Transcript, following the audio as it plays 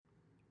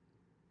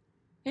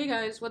Hey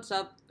guys, what's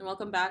up? And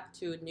welcome back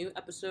to a new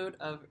episode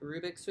of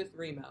Rubik's with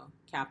Remo,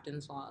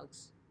 Captain's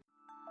Logs.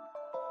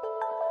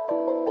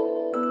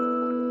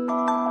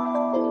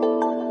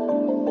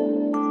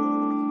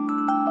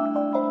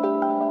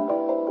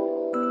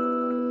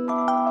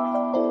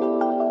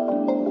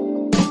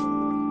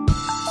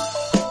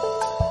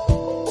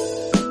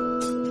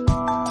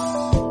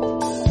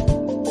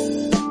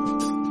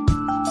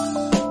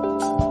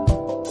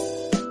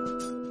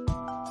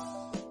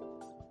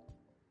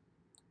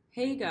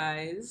 Hey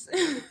guys.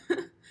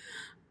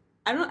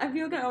 I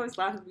feel like I always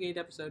laugh at the beginning of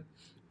the episode.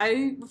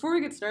 Before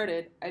we get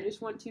started, I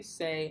just want to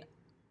say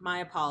my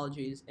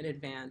apologies in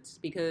advance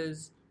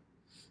because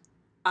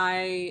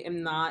I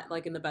am not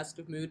like in the best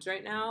of moods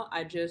right now.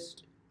 I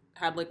just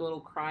had like a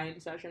little crying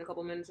session a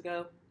couple minutes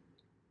ago.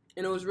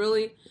 And it was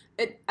really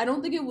I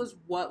don't think it was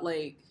what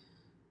like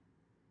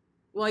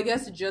well, I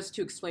guess just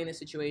to explain the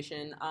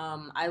situation,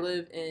 I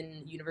live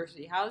in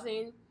university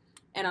housing,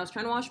 and I was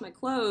trying to wash my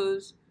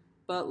clothes,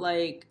 but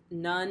like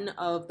none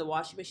of the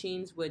washing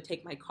machines would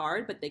take my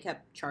card, but they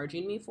kept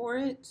charging me for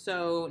it.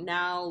 So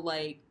now,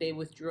 like, they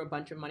withdrew a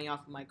bunch of money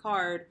off of my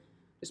card,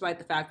 despite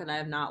the fact that I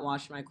have not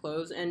washed my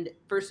clothes. And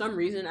for some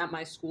reason, at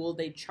my school,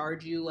 they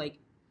charge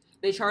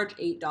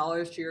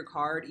 $8 to your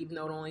card, even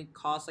though it only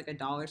costs like a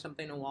dollar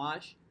something to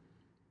wash,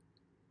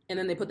 and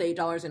then they put the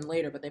 $8 in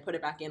later, but they put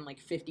it back in like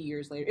 50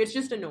 years later. It's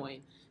just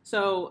annoying.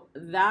 So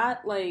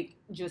that like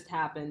just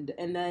happened,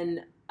 and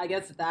then I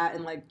guess that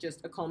and like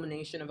just a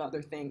culmination of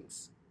other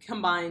things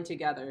combined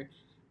together,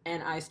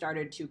 and I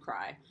started to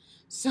cry.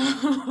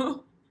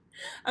 So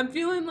I'm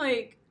feeling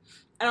like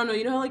I don't know.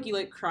 You know how like you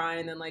like cry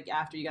and then like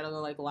after you gotta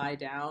go like lie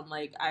down.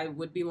 Like I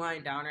would be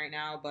lying down right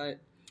now, but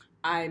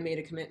I made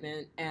a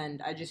commitment,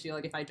 and I just feel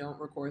like if I don't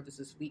record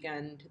this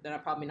weekend, then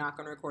I'm probably not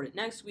going to record it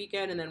next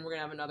weekend, and then we're going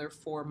to have another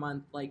 4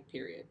 month like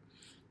period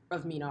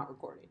of me not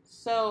recording.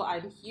 So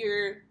I'm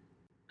here,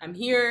 and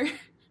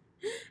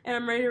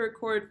I'm ready to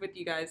record with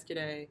you guys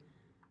today.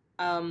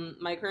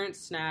 My current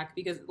snack,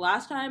 because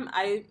last time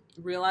I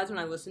realized when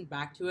I listened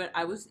back to it,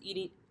 I was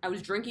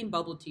drinking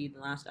bubble tea in the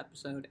last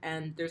episode,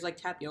 and there's like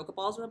tapioca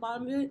balls at the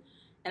bottom of it,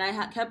 and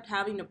I kept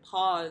having to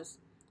pause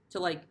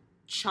to like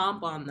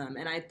chomp on them,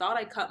 and I thought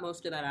I cut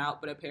most of that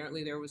out, but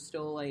apparently there was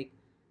still like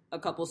a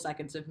couple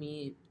seconds of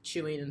me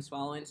chewing and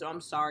swallowing. So I'm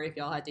sorry if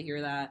y'all had to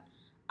hear that.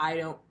 I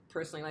don't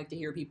personally like to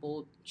hear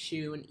people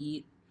chew and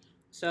eat,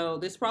 so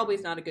this probably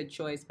is not a good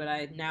choice. But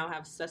I now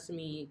have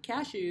sesame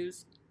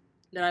cashews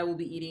that I will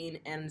be eating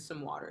and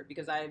some water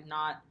because I have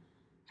not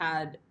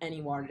had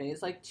any water today.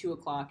 It's like 2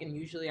 o'clock, and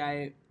usually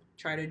I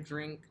try to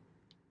drink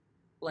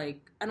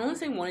like I don't want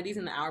to say one of these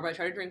in the hour, but I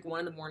try to drink one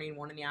in the morning,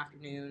 one in the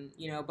afternoon,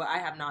 but I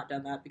have not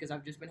done that because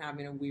I've just been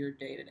having a weird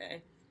day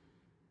today.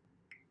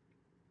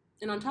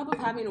 And on top of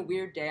having a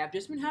weird day, I've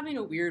just been having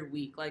a weird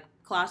week. Like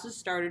classes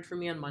started for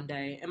me on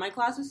Monday, and my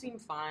classes seem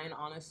fine,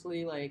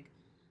 honestly. Like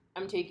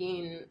I'm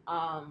taking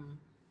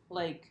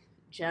like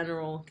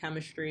general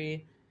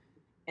chemistry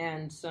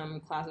and some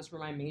classes for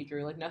my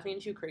major, like nothing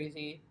too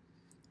crazy.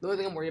 The only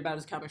thing I'm worried about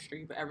is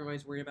chemistry, but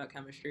everybody's worried about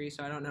chemistry,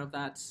 so I don't know if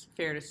that's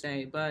fair to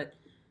say, but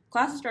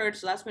classes started,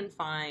 so that's been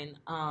fine.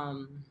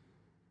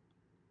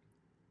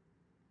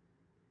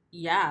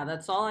 Yeah,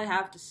 that's all I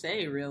have to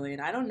say, really.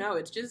 And I don't know.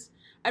 I've just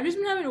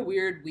been having a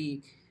weird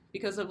week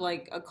because of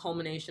like a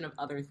culmination of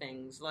other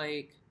things.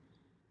 Like,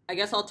 I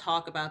guess I'll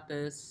talk about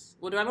this.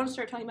 Well, do I want to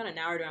start talking about it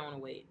now or do I want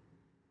to wait?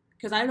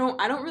 Because I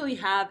don't really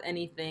have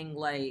anything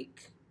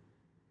like,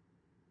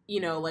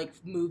 like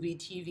movie,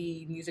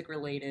 TV, music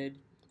related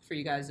for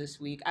you guys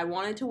this week. I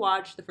wanted to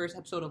watch the first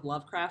episode of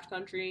Lovecraft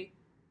Country.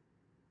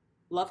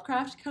 I'm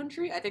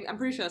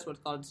pretty sure that's what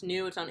it's called. It's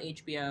new. It's on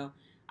HBO.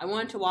 I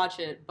wanted to watch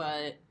it,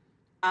 but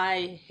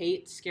I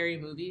hate scary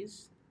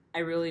movies. I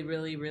really,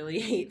 really, really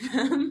hate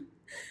them.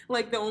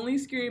 Like the only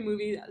scary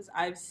movies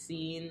I've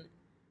seen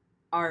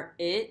are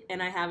It,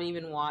 and I haven't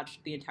even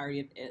watched the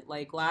entirety of It.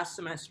 Like last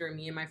semester,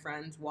 me and my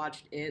friends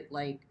watched It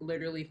like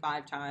literally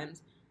 5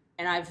 times,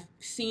 and I've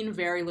seen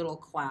very little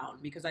Clown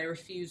because I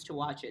refuse to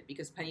watch it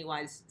because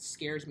Pennywise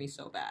scares me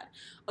so bad.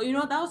 Oh, you know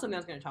what? That was something I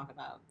was going to talk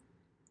about.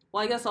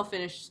 Well, I guess I'll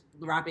finish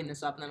wrapping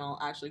this up and then I'll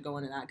actually go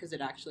into that because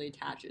it actually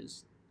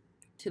attaches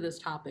to this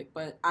topic.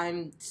 But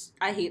I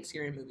hate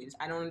scary movies.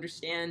 I don't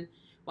understand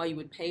why you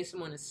would pay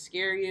someone to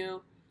scare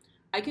you.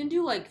 I can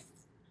do like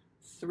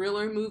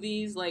thriller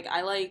movies. Like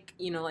I like,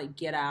 like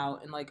Get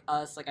Out and like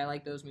Us. Like I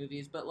like those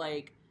movies, but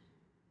like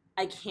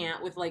I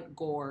can't with like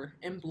gore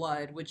and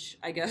blood, which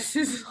I guess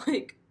is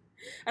like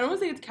I don't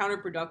want to say it's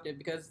counterproductive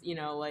because,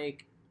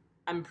 like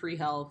I'm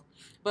pre-health,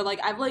 but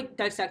like I've like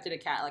dissected a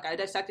cat. Like I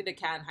dissected a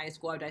cat in high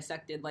school. I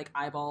dissected like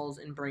eyeballs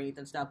and brains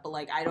and stuff. But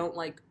like I don't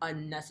like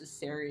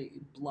unnecessary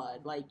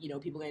blood. Like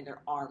people getting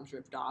their arms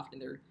ripped off and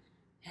their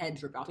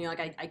heads ripped off. Like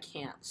I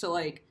can't. So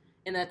like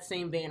in that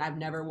same vein, I've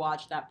never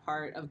watched that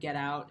part of Get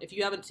Out. If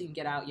you haven't seen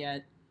Get Out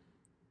yet,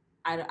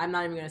 I'm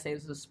not even gonna say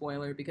this is a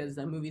spoiler because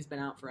the movie's been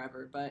out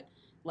forever. But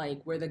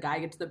like where the guy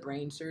gets the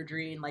brain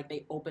surgery and like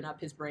they open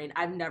up his brain.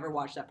 I've never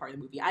watched that part of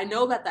the movie. I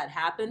know that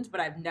happens, but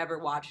I've never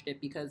watched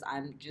it because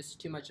I'm just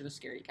too much of a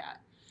scaredy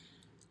cat.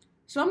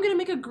 So I'm gonna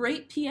make a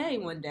great PA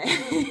one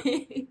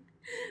day.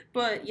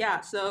 But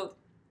yeah, so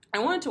I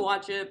wanted to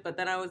watch it, but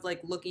then I was like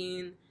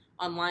looking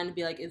online to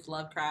be like, is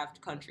Lovecraft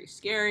Country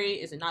scary?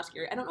 Is it not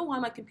scary? I don't know why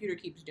my computer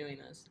keeps doing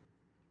this.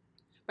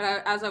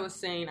 But as I was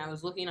saying, I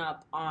was looking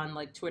up on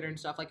like Twitter and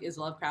stuff, like, is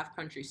Lovecraft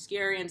Country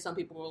scary? And some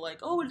people were like,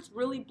 oh, it's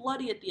really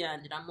bloody at the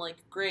end. And I'm like,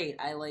 great.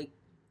 I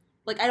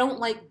don't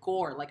like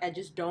gore. Like, I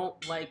just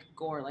don't like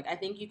gore. Like, I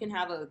think you can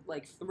have a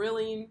like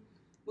thrilling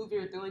movie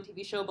or thrilling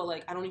TV show, but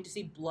like, I don't need to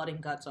see blood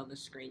and guts on the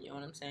screen. You know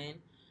what I'm saying?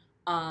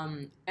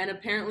 And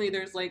apparently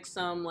there's like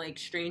some like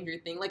Stranger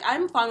Thing. Like,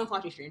 I'm fine with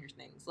watching Stranger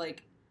Things.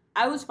 Like,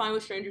 I was fine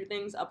with Stranger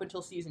Things up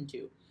until season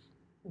 2.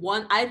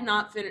 I did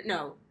not finish.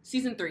 No,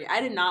 season 3.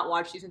 I did not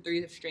watch season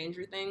 3 of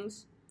Stranger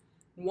Things.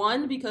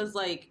 One, because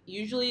like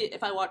usually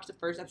if I watch the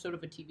first episode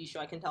of a TV show,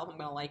 I can tell if I'm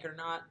gonna like it or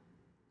not.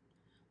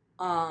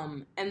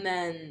 And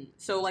then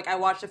so like I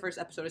watched the first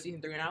episode of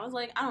season 3, and I was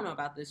like, I don't know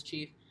about this,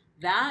 Chief.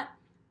 That,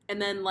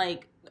 and then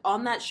like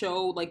on that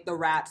show, like the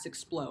rats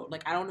explode.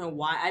 Like, I don't know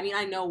why. I mean,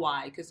 I know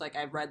why, because like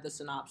I've read the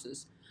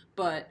synopsis,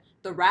 but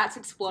the rats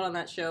explode on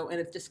that show, and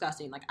it's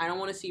disgusting. Like, I don't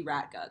want to see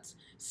rat guts.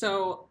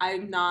 So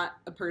I'm not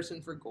a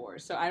person for gore.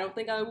 So I don't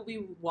think I will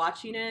be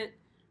watching it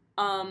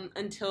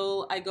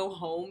until I go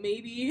home,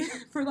 maybe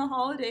for the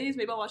holidays.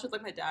 Maybe I'll watch it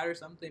with like my dad or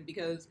something,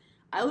 because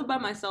I live by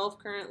myself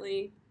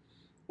currently,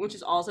 which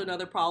is also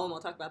another problem.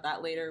 I'll talk about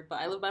that later. But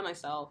I live by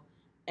myself,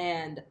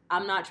 and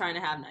I'm not trying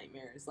to have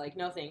nightmares. Like,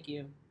 no, thank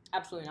you.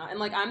 Absolutely not. And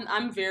like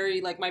I'm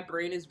very like, my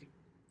brain is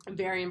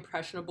very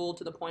impressionable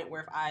to the point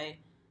where if I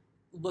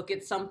look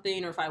at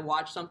something or if I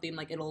watch something,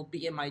 like, it'll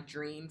be in my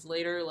dreams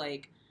later.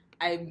 Like,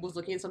 I was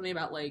looking at something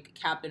about like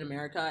Captain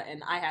America,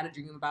 and I had a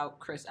dream about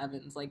Chris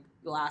Evans like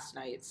last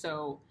night.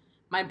 So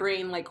my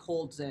brain like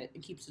holds it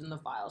and keeps it in the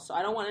file. So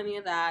I don't want any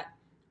of that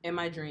in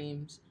my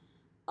dreams.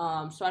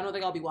 So I don't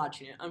think I'll be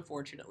watching it,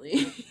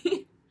 unfortunately.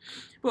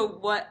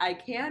 But what I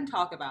can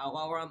talk about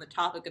while we're on the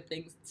topic of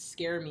things that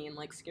scare me and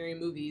like scary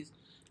movies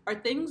are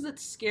things that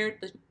scared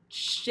the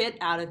shit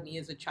out of me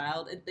as a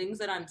child, and things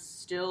that I'm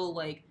still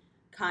like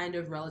kind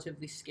of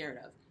relatively scared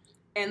of.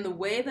 And the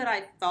way that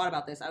I thought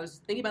about this, I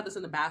was thinking about this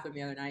in the bathroom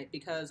the other night,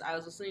 because I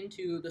was listening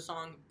to the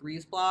song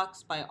Breeze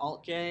Blocks by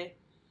Alt J,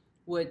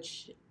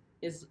 which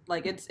is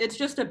like, it's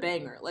just a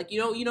banger. Like, you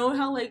know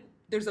how like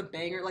there's a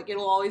banger, like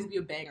it'll always be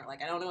a banger.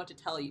 Like, I don't know what to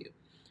tell you.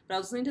 But I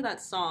was listening to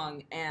that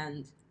song,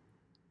 and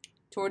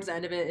towards the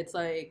end of it, it's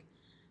like,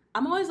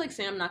 I'm always like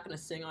saying I'm not going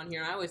to sing on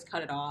here, and I always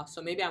cut it off. So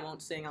maybe I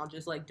won't sing. I'll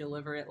just like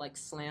deliver it like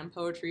slam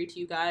poetry to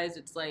you guys.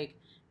 It's like,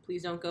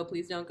 please don't go,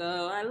 please don't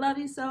go. I love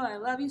you so, I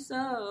love you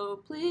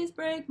so. Please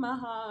break my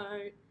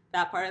heart.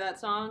 That part of that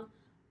song.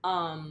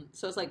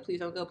 So it's like, please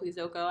don't go, please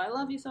don't go. I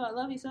love you so, I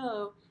love you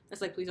so.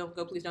 It's like, please don't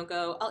go, please don't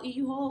go. I'll eat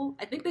you whole.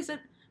 I think they said,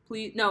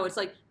 please. No, it's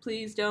like,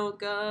 please don't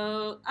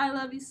go. I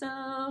love you so,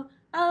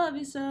 I love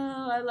you so,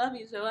 I love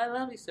you so, I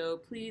love you so.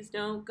 Please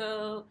don't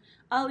go.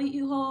 I'll eat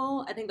you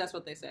whole. I think that's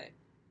what they say.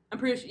 I'm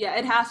pretty sure. Yeah,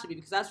 it has to be,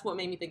 because that's what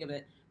made me think of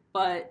it.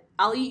 But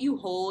I'll eat you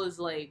whole is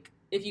like,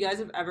 if you guys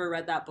have ever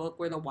read that book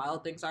Where the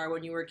Wild Things Are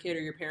when you were a kid, or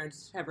your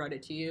parents have read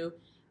it to you,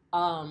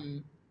 I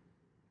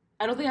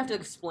don't think I have to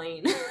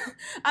explain.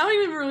 I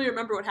don't even really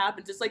remember what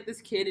happens. It's like this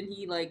kid, and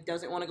he like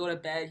doesn't want to go to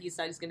bed. He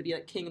decides he's going to be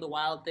like king of the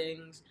wild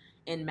things,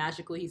 and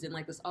magically he's in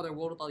like this other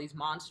world with all these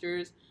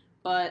monsters.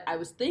 But I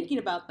was thinking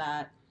about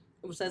that.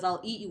 It says, I'll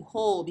eat you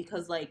whole,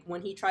 because like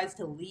when he tries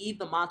to leave,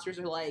 the monsters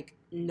are like,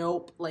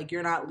 nope, like,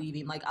 you're not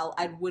leaving. Like,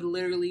 I would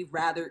literally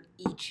rather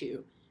eat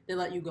you than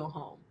let you go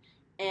home.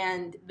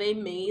 And they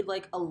made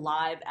like a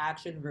live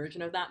action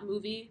version of that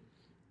movie,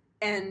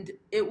 and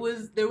there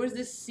was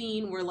this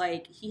scene where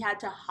like he had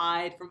to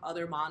hide from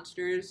other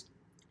monsters,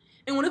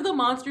 and one of the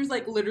monsters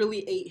like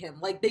literally ate him.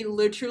 Like, they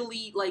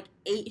literally like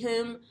ate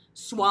him,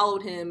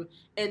 swallowed him,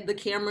 and the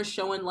camera's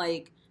showing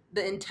like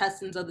the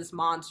intestines of this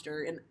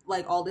monster and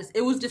like all this.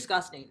 It was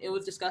disgusting,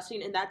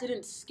 and that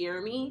didn't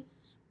scare me,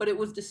 but it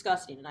was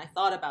disgusting. And I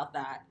thought about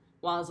that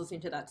while I was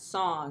listening to that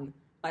song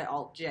by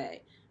Alt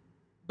J.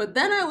 But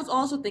then I was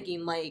also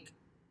thinking, like,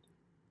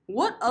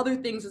 what other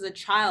things as a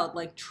child,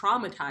 like,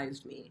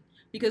 traumatized me?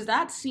 Because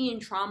that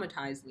scene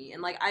traumatized me.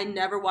 And, like, I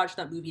never watched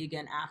that movie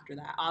again after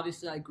that.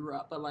 Obviously, I grew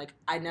up, but, like,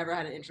 I never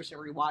had an interest in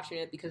rewatching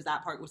it because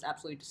that part was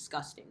absolutely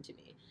disgusting to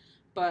me.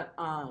 But,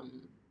 I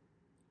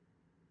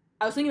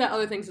was thinking about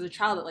other things as a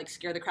child that, like,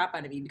 scared the crap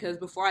out of me. Because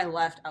before I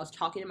left, I was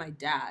talking to my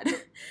dad.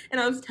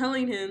 And I was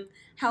telling him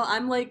how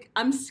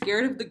I'm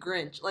scared of the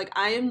Grinch. Like,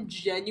 I am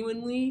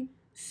genuinely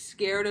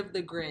scared of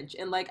the Grinch,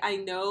 and like I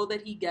know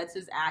that he gets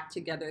his act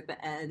together at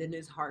the end and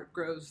his heart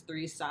grows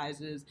 3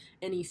 sizes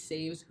and he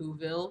saves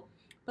Whoville,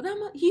 but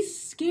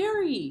he's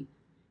scary.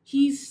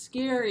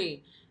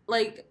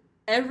 Like,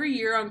 every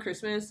year on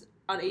Christmas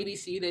on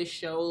ABC they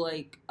show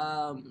like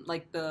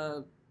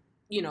the,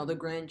 you know, the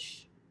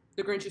Grinch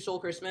Who Stole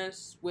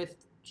Christmas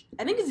with,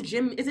 I think it's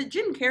Jim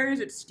Carrey, or is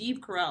it Steve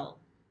Carell?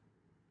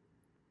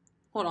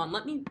 Hold on,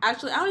 I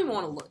don't even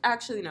want to look.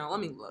 Actually, no, let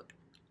me look.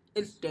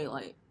 It's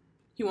daylight.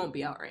 He won't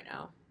be out right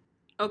now.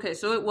 Okay,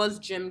 so it was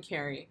Jim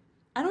Carrey.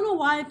 I don't know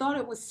why I thought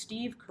it was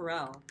Steve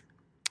Carell.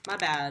 My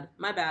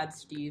bad,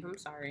 Steve. I'm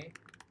sorry.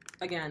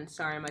 Again,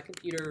 sorry, my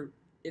computer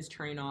is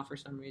turning off for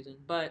some reason.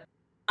 But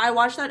I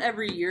watch that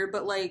every year,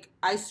 but like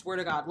I swear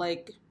to God,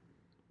 like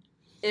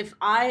if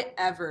I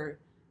ever,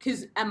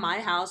 because at my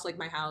house, like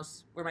my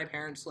house where my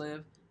parents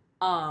live,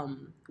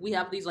 we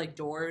have these like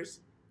doors.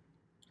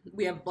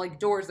 We have like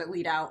doors that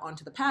lead out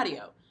onto the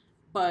patio,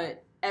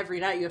 but every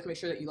night you have to make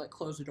sure that you like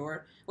close the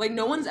door. Like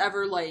no one's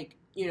ever like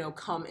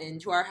come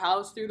into our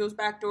house through those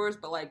back doors,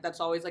 but like that's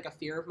always like a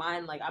fear of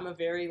mine. Like I'm a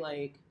very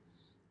like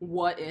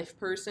what if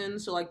person,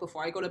 so like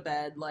before I go to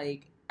bed,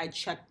 like I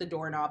check the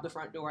doorknob, the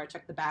front door, I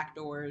check the back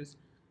doors,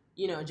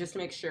 just to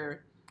make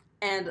sure.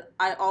 And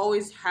I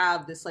always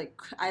have this like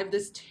I have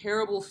this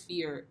terrible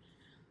fear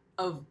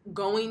of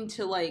going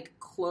to like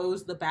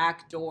close the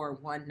back door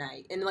one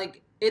night, and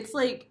like it's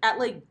like at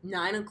like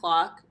 9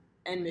 o'clock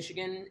in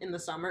Michigan in the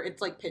summer,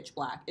 it's like pitch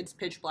black. It's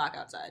pitch black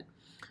outside.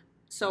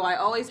 So I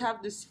always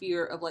have this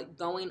fear of like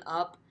going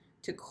up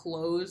to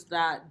close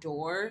that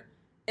door,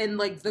 and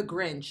like the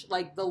Grinch,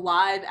 like the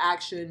live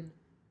action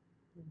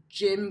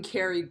Jim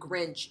Carrey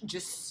Grinch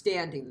just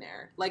standing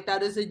there. Like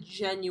that is a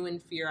genuine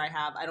fear I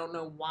have. I don't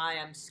know why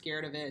I'm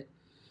scared of it.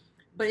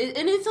 But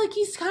and it's like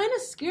he's kind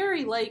of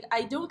scary. Like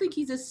I don't think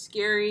he's as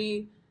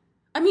scary.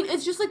 I mean,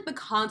 it's just like the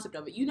concept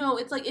of it.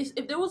 It's like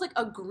if there was like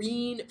a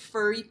green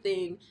furry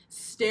thing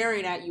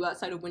staring at you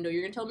outside a window,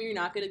 you're gonna tell me you're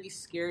not gonna be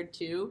scared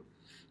too.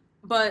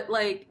 But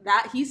like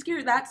that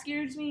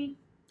scares me.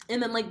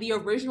 And then like the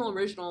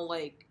original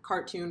like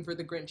cartoon for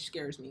the Grinch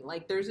scares me.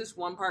 Like there's this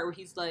one part where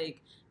he's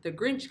like, the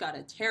Grinch got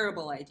a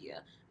terrible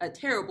idea, a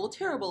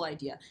terrible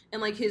idea,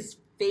 and like his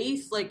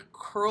face like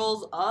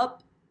curls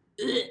up.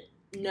 Ugh.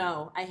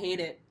 No, I hate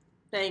it.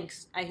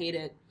 Thanks, I hate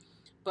it.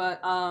 But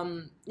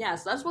yeah,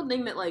 so that's one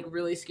thing that like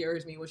really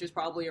scares me, which is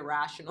probably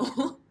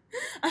irrational.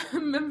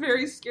 I'm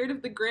very scared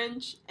of the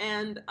Grinch,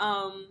 and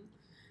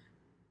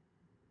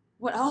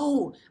what?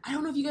 Oh, I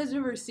don't know if you guys have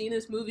ever seen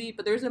this movie,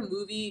 but there's a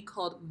movie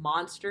called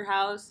Monster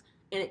House,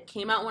 and it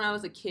came out when I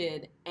was a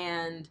kid,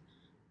 and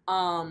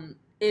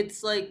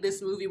it's like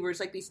this movie where it's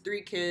like these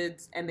three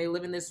kids, and they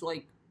live in this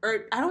like,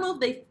 or I don't know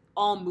if they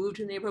all moved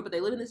to the neighborhood, but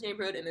they live in this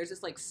neighborhood, and there's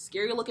this like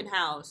scary looking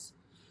house,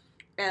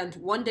 and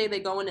one day they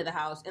go into the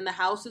house, and the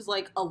house is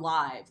like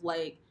alive,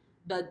 like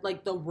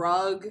the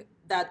rug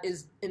that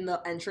is in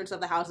the entrance of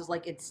the house is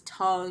like its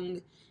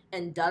tongue,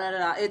 and da da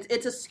da.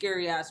 It's a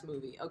scary ass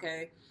movie,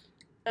 okay.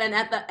 And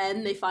at the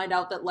end, they find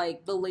out that,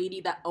 like, the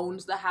lady that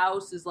owns the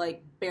house is,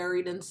 like,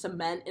 buried in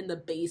cement in the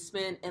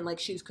basement, and, like,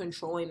 she's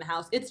controlling the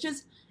house.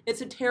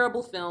 It's a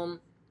terrible film.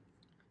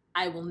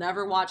 I will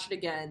never watch it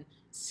again.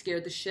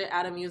 Scared the shit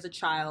out of me as a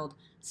child.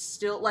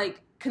 Still,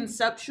 like,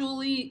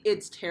 conceptually,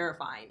 it's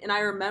terrifying. And I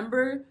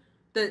remember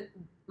that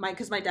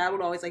because my dad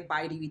would always, like,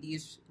 buy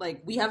DVDs.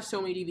 Like, we have so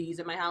many DVDs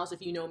in my house.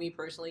 If you know me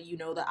personally, you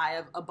know that I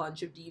have a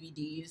bunch of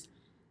DVDs.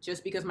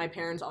 Just because my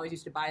parents always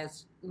used to buy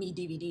me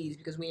DVDs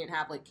because we didn't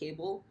have like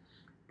cable.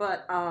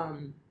 But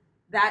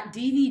that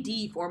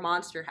DVD for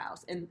Monster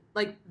House, and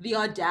like the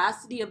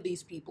audacity of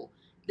these people,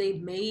 they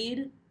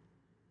made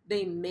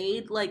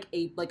like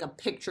a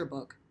picture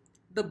book.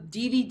 The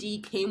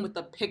DVD came with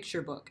a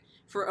picture book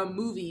for a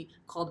movie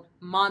called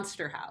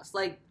Monster House.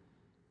 Like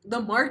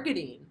the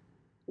marketing.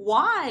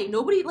 Why?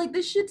 Nobody, like,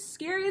 this shit's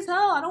scary as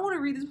hell. I don't want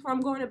to read this before I'm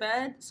going to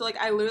bed. So, like,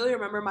 I literally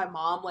remember my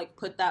mom, like,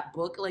 put that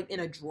book, like,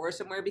 in a drawer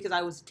somewhere because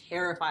I was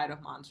terrified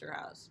of Monster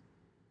House.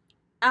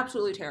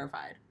 Absolutely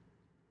terrified.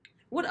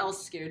 What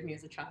else scared me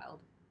as a child?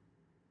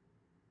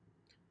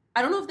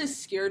 I don't know if this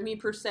scared me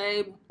per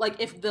se, like,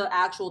 if the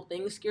actual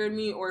thing scared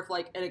me or if,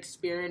 like, an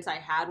experience I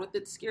had with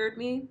it scared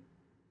me.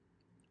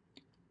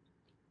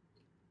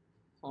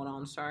 Hold on,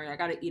 I'm sorry. I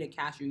gotta eat a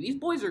cashew. These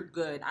boys are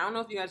good. I don't know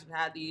if you guys have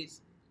had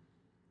these.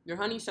 They're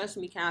honey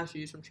sesame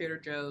cashews from Trader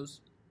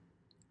Joe's.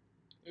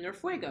 And they're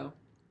fuego.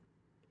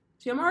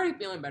 See, I'm already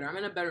feeling better. I'm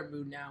in a better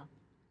mood now.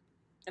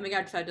 I think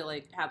I tried to,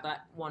 like, have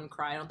that one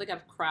cry. I don't think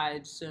I've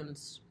cried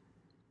since...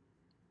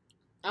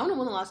 I don't know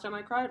when the last time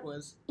I cried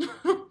was.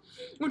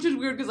 Which is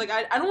weird, because, like,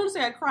 I don't want to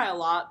say I cry a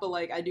lot, but,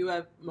 like, I do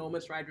have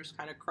moments where I just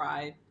kind of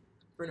cry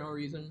for no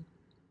reason.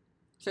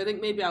 So I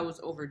think maybe I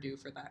was overdue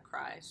for that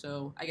cry.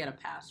 So I get a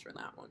pass for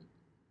that one.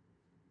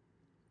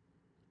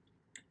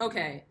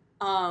 Okay.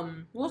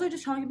 What was I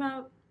just talking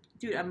about?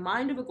 Dude, a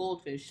mind of a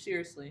goldfish,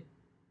 seriously.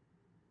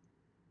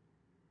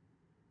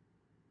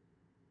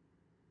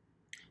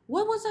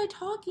 What was I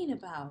talking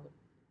about?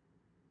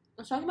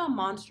 I was talking about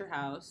Monster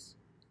House.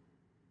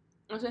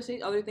 I was gonna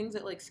say other things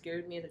that, like,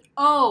 scared me.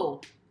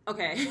 Oh!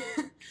 Okay.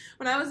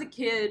 When I was a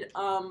kid,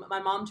 my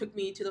mom took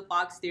me to the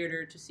Fox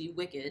Theater to see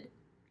Wicked,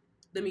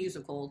 the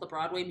musical, the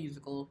Broadway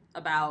musical,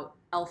 about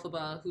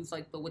Elphaba, who's,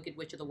 like, the Wicked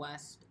Witch of the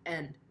West,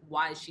 and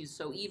why she's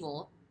so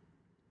evil.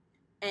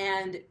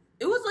 And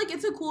it was, like,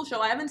 it's a cool show.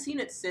 I haven't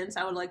seen it since.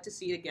 I would like to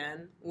see it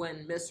again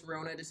when Miss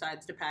Rona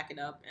decides to pack it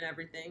up and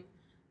everything.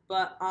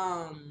 But,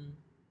 or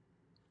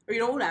you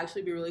know what would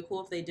actually be really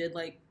cool if they did,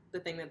 like, the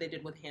thing that they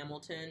did with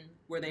Hamilton,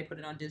 where they put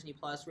it on Disney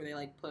Plus, where they,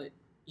 like, put,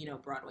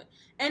 Broadway.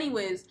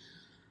 Anyways,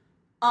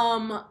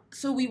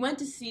 So we went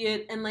to see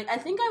it, and like I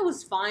think I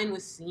was fine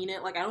with seeing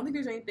it. Like I don't think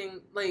there's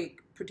anything like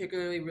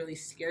particularly really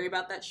scary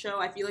about that show.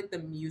 I feel like the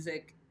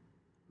music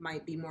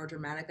might be more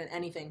dramatic than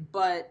anything.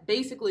 But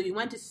basically, we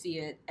went to see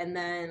it, and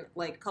then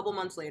like a couple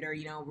months later,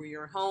 we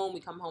were home. We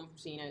come home from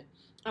seeing it,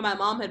 and my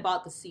mom had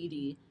bought the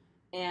CD,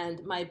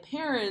 and my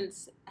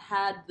parents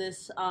had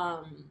this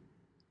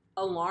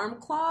alarm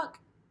clock.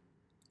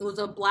 It was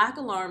a black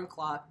alarm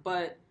clock,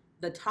 but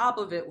the top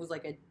of it was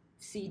like a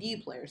CD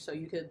player, so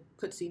you could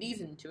put CDs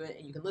into it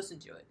and you could listen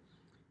to it.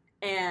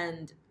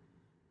 And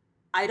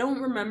I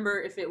don't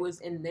remember if it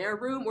was in their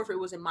room or if it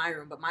was in my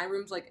room, but my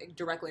room's like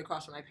directly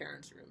across from my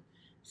parents' room.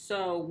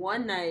 So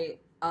one night,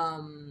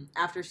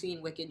 after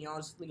seeing Wicked, I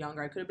was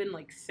younger. I could have been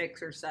like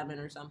 6 or 7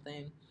 or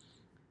something.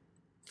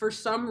 For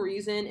some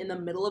reason, in the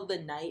middle of the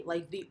night,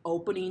 like the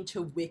opening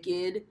to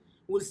Wicked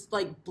was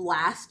like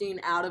blasting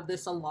out of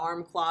this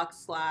alarm clock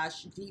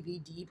slash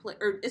DVD player.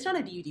 Or it's not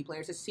a DVD player;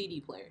 it's a CD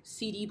player.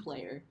 CD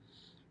player.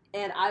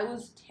 And I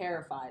was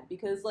terrified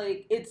because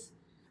like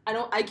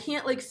I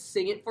can't like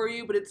sing it for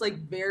you, but it's like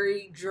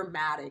very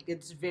dramatic.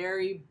 It's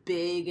very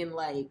big and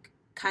like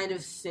kind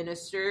of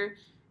sinister.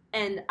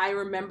 And I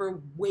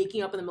remember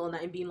waking up in the middle of the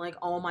night and being like,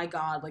 oh my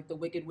God, like the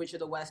Wicked Witch of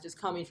the West is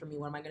coming for me.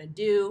 What am I going to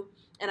do?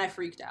 And I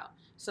freaked out.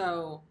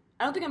 So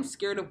I don't think I'm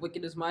scared of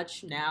Wicked as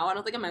much now. I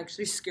don't think I'm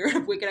actually scared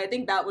of Wicked. I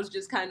think that was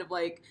just kind of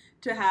like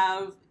to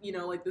have,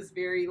 like this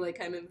very like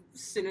kind of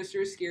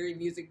sinister, scary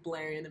music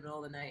blaring in the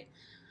middle of the night.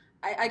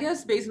 I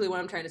guess basically what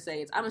I'm trying to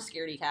say is I'm a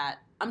scaredy cat.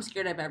 I'm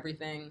scared of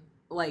everything,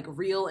 like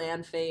real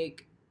and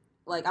fake.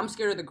 Like I'm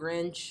scared of the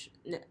Grinch.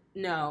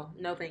 No,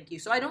 thank you.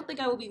 So I don't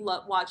think I will be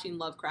watching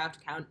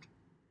Lovecraft Count.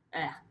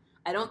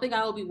 I don't think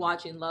I will be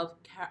watching Why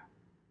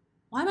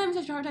am I having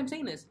such a hard time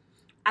saying this?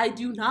 I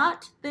do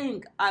not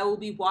think I will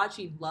be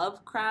watching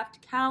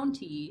Lovecraft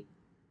County.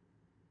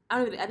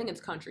 I think it's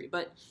country,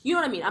 but you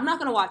know what I mean. I'm not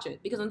gonna watch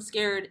it because I'm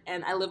scared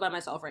and I live by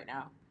myself right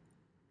now.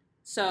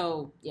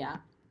 So yeah.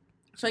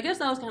 So I guess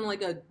that was kind of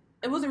like it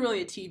wasn't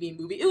really a TV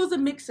movie. It was a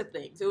mix of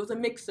things. It was a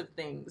mix of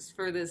things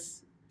for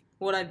this,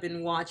 what I've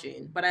been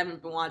watching. But I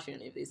haven't been watching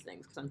any of these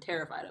things because I'm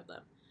terrified of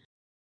them.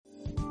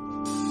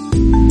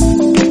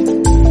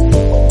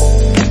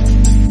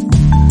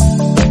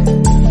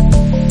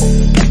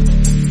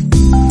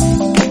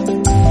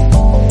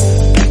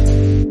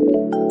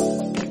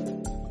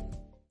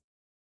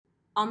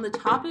 On the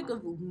topic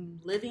of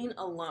living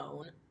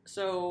alone,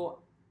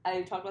 so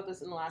I talked about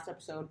this in the last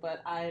episode,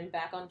 but I'm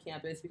back on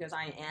campus because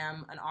I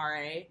am an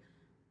RA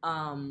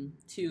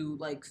to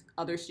like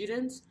other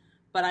students.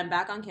 But I'm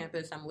back on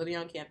campus. I'm living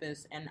on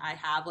campus, and I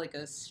have like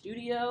a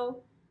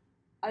studio,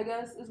 I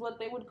guess is what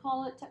they would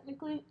call it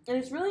technically. And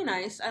it's really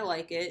nice. I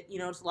like it.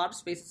 It's a lot of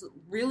space. It's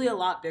really a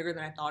lot bigger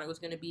than I thought it was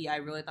going to be. I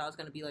really thought it was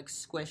going to be like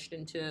squished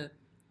into,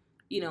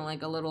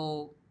 like a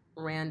little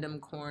random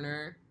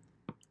corner.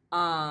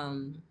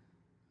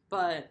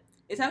 But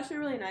it's actually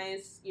really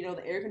nice.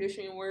 The air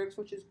conditioning works,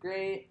 which is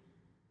great.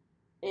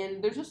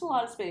 And there's just a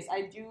lot of space.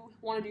 I do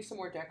want to do some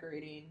more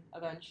decorating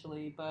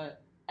eventually,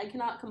 but I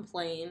cannot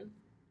complain.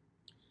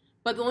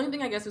 But the only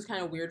thing I guess is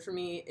kind of weird for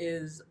me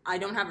is I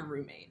don't have a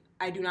roommate.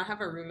 I do not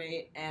have a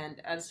roommate, and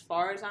as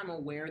far as I'm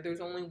aware, there's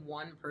only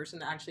one person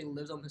that actually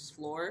lives on this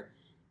floor,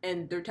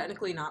 and they're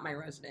technically not my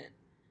resident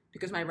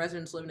because my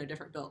residents live in a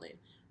different building.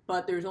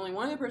 But there's only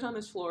one other person on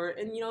this floor,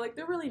 and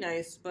they're really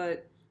nice,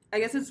 but I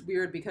guess it's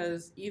weird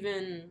because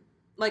even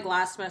like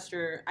last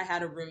semester I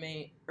had a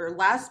roommate, or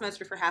last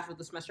semester for half of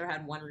the semester I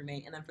had one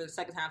roommate, and then for the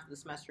second half of the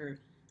semester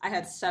I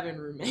had 7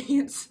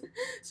 roommates.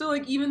 So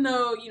like even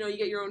though you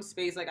get your own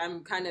space, like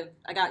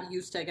I got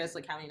used to I guess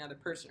like having another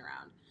person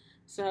around.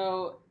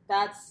 So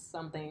that's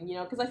something,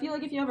 because I feel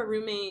like if you have a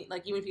roommate,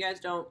 like even if you guys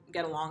don't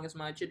get along as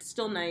much, it's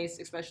still nice,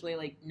 especially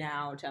like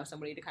now, to have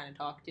somebody to kind of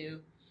talk to.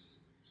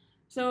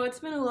 So it's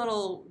been a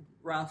little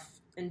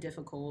rough and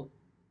difficult.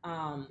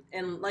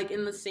 And like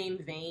in the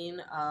same vein,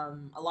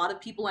 a lot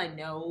of people I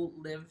know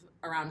live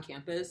around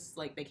campus.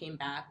 Like they came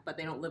back, but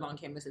they don't live on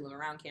campus, they live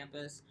around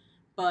campus.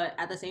 But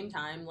at the same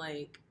time,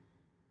 like,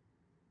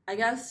 I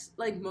guess,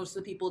 like, most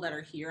of the people that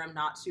are here I'm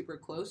not super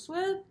close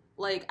with.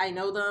 Like, I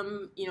know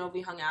them, if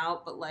we hung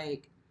out, but,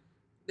 like,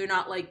 they're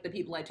not, like, the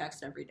people I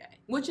text every day.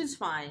 Which is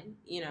fine,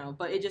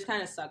 but it just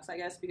kind of sucks, I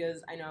guess,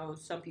 because I know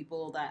some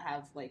people that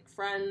have, like,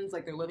 friends,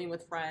 like, they're living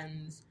with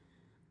friends,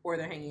 or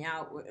they're hanging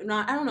out with,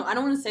 I don't know, I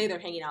don't want to say they're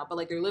hanging out, but,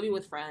 like, they're living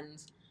with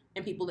friends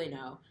and people they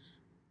know.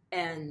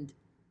 And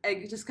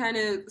it just kind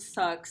of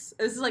sucks.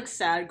 This is, like,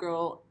 sad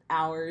girl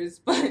hours,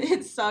 but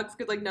it sucks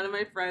because like none of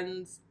my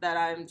friends that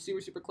I'm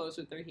super super close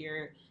with are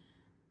here.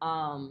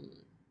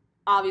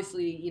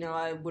 Obviously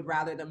I would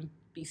rather them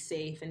be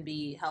safe and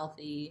be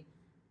healthy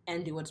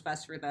and do what's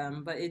best for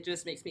them, but it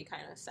just makes me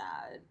kind of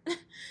sad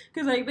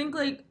because I think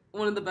like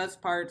one of the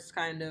best parts,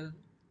 kind of,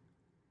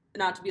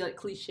 not to be like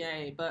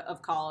cliche, but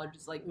of college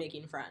is like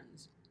making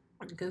friends,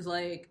 because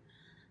like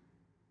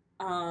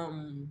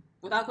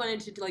without going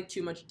into like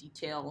too much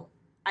detail,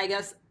 I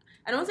guess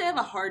I don't say I have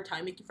a hard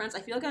time making friends.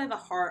 I feel like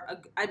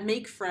I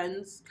make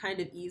friends kind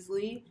of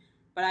easily,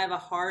 but I have a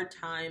hard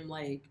time,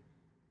 like,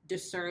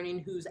 discerning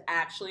who's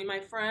actually my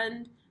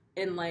friend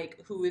and, like,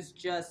 who is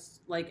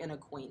just, like, an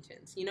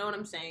acquaintance. You know what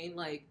I'm saying?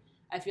 Like,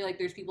 I feel like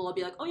there's people that'll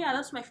be like, oh, yeah,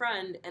 that's my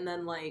friend. And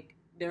then, like,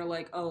 they're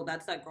like, oh,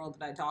 that's that girl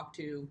that I talk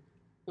to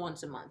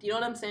once a month. You know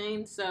what I'm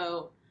saying?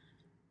 So,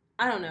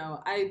 I don't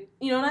know.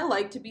 And I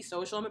like to be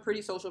social. I'm a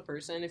pretty social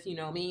person. If you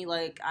know me,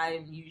 like,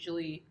 I'm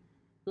usually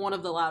one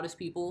of the loudest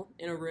people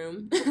in a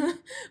room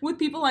with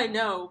people I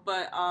know.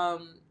 But,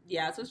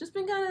 yeah, so it's just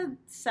been kind of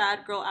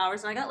sad girl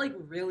hours. And I got, like,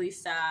 really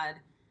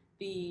sad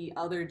the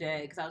other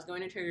day because I was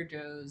going to Trader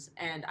Joe's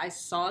and I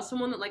saw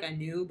someone that, like, I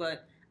knew,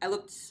 but I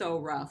looked so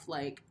rough.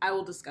 Like, I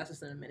will discuss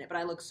this in a minute, but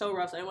I looked so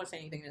rough, so I didn't want to say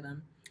anything to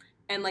them.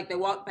 And, like, they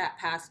walked back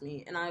past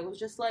me, and I was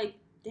just like,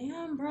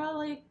 damn, bro,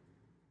 like,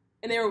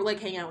 and they were, like,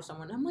 hanging out with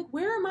someone. I'm like,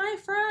 where are my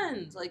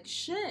friends? Like,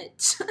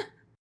 shit.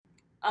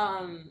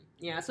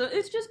 Yeah, so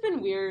it's just been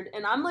weird,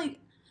 and I'm, like,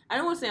 I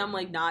don't want to say I'm,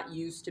 like, not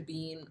used to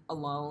being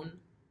alone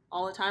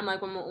all the time.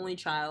 Like, I'm an only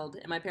child,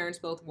 and my parents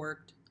both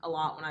worked a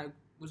lot when I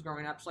was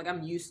growing up, so, like,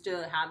 I'm used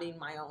to having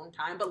my own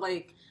time, but,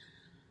 like,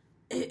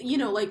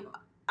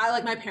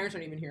 like, my parents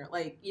aren't even here,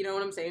 like, you know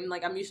what I'm saying?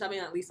 Like, I'm used to having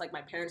at least, like,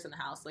 my parents in the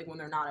house, like, when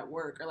they're not at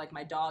work, or, like,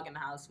 my dog in the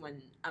house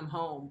when I'm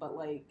home, but,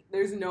 like,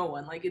 there's no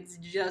one, like, it's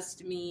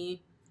just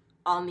me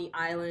on the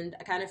island.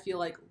 I kind of feel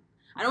like,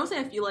 I don't want to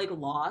say I feel like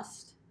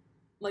Lost,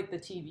 like, the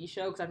TV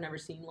show, because I've never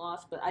seen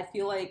Lost, but I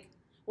feel like,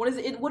 what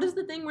is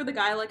the thing where the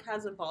guy, like,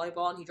 has a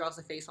volleyball, and he draws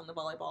a face on the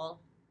volleyball?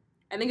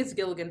 I think it's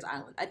Gilligan's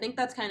Island. I think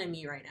that's kind of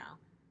me right now.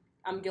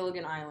 I'm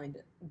Gilligan's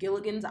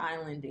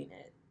Islanding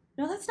it.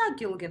 No, that's not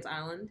Gilligan's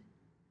Island.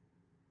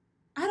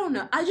 I don't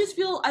know. I just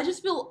feel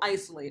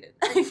isolated.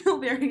 I feel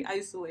very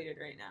isolated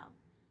right now.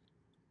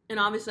 And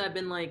obviously I've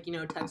been, like,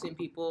 texting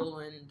people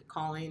and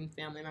calling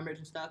family members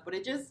and stuff, but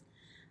it just,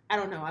 I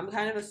don't know. I'm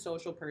kind of a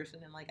social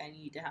person and, like, I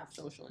need to have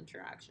social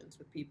interactions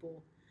with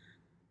people.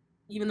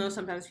 Even though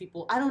sometimes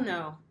people, I don't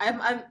know. I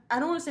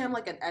don't want to say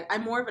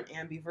I'm more of an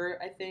ambivert,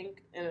 I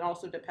think, and it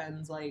also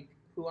depends, like,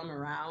 who I'm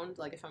around.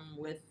 Like, if I'm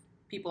with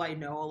people I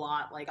know a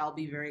lot, like, I'll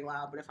be very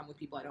loud, but if I'm with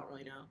people I don't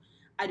really know,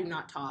 I do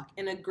not talk.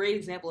 And a great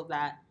example of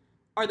that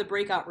are the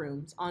breakout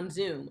rooms on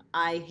Zoom.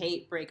 I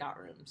hate breakout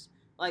rooms.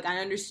 Like, I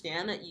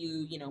understand that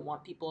you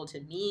want people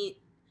to meet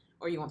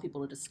or you want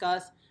people to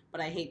discuss,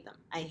 but I hate them.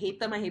 I hate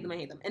them.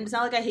 And it's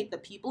not like I hate the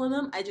people in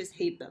them. I just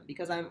hate them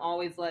because I'm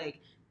always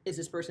like, is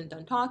this person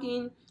done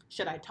talking?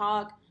 Should I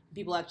talk? Do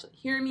people actually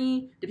hear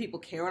me? Do people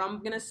care what I'm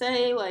going to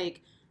say?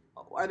 Like,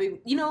 are they,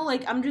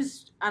 like, I don't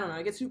know.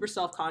 I get super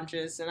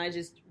self-conscious and I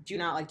just do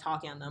not like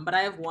talking on them. But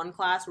I have one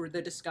class where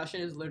the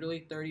discussion is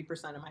literally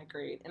 30% of my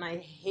grade. And I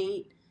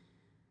hate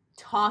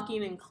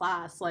talking in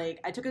class. Like,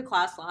 I took a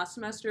class last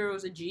semester, it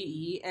was a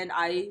GE, and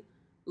I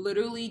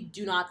literally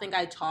do not think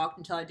I talked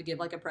until I had to give,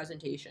 like, a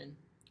presentation.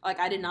 Like,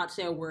 I did not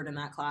say a word in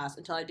that class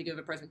until I had to give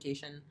a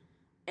presentation,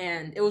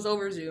 and it was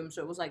over Zoom,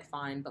 so it was, like,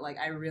 fine, but, like,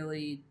 I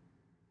really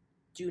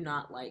do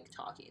not like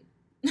talking.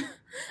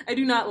 I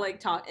do not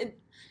like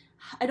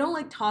I don't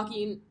like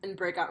talking in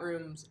breakout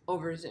rooms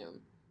over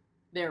Zoom.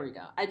 There we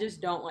go. I just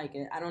don't like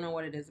it. I don't know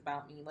what it is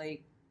about me.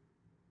 Like,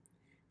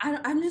 I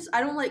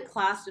don't like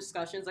class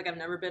discussions. Like, I've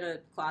never been a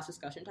class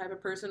discussion type of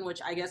person, which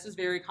I guess is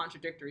very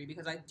contradictory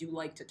because I do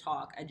like to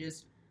talk. I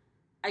guess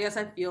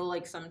I feel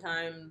like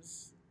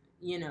sometimes,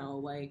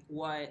 like,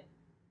 what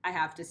I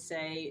have to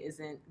say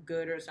isn't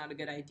good or it's not a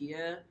good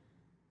idea.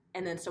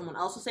 And then someone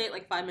else will say it,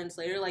 like, 5 minutes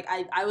later. Like,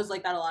 I was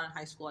like that a lot in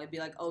high school. I'd be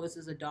like, oh, this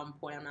is a dumb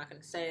point. I'm not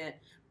going to say it.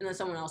 And then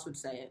someone else would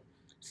say it.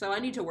 So I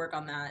need to work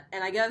on that.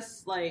 And I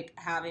guess, like,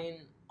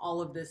 having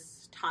all of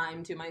this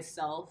time to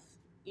myself,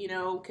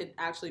 could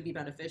actually be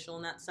beneficial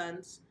in that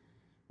sense.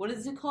 What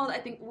is it called? I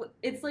think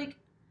it's like,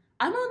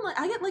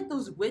 I get, like,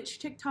 those witch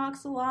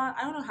TikToks a lot.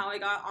 I don't know how I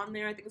got on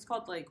there. I think it's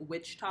called, like,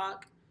 witch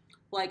talk.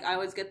 Like, I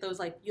always get those,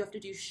 like, you have to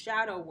do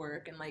shadow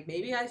work, and, like,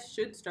 maybe I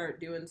should start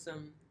doing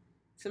some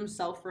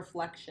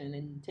self-reflection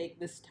and take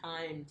this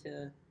time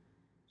to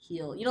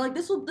heal. Like,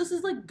 this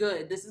is, like,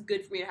 good. This is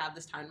good for me to have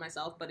this time to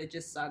myself, but it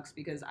just sucks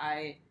because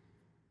I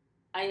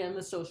am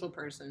a social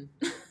person.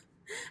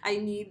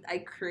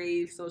 I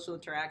crave social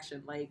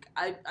interaction. Like,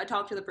 I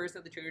talk to the person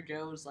at the Trader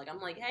Joe's. Like, I'm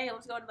like, hey,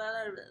 let's go to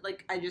that.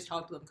 Like, I just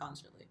talk to them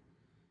constantly.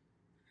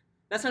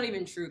 That's not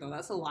even true, though.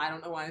 That's a lie. I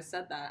don't know why I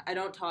said that. I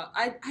don't talk.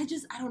 I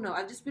don't know.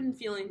 I've just been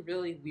feeling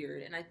really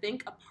weird. And I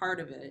think a part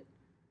of it,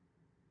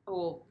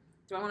 oh,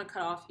 do I want to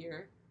cut off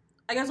here?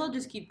 I guess I'll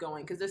just keep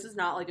going because this is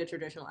not, like, a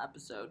traditional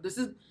episode.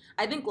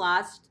 I think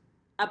last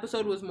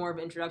episode was more of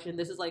an introduction.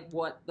 This is, like,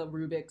 what the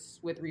Rubik's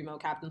with Remo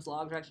Captain's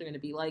Logs are actually going to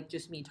be like.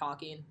 Just me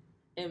talking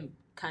and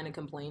kind of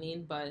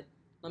complaining, but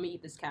let me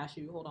eat this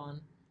cashew. Hold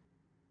on.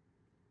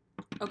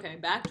 Okay,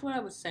 back to what I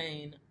was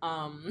saying.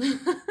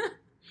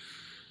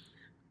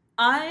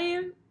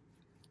 I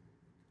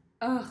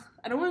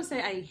don't want to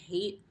say I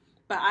hate,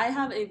 but I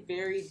have a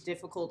very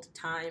difficult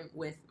time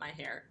with my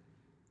hair.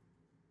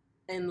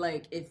 And,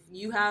 like, if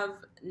you have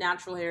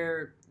natural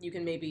hair, you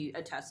can maybe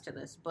attest to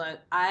this,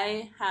 but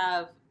I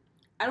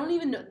don't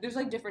even know, there's,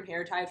 like, different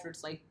hair types where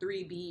it's, like,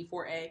 3B,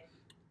 4A.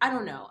 I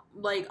don't know.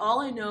 Like,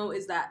 all I know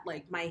is that,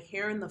 like, my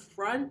hair in the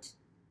front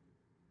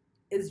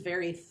is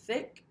very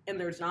thick and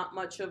there's not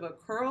much of a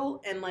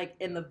curl, and like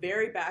in the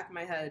very back of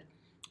my head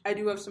I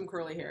do have some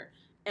curly hair.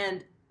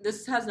 And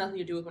this has nothing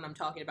to do with what I'm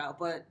talking about,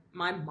 but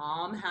my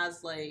mom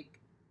has like,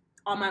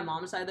 on my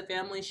mom's side of the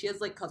family, she has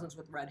like cousins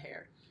with red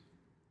hair.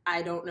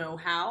 I don't know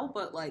how,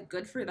 but like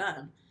good for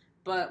them.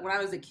 But when I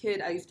was a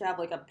kid, I used to have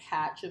like a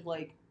patch of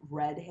like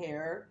red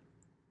hair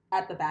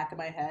at the back of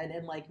my head,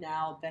 and like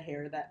now the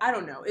hair that, I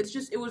don't know, it's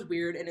just, it was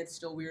weird, and it's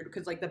still weird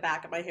because like the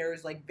back of my hair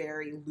is like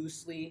very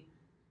loosely,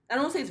 I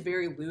don't want to say it's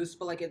very loose,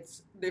 but like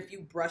it's, if you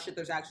brush it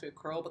there's actually a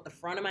curl, but the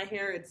front of my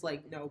hair it's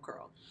like no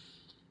curl.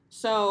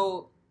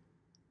 So,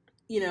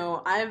 you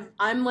know,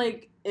 I'm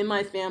like, in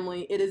my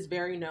family it is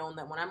very known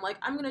that when I'm like,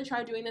 I'm gonna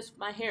try doing this with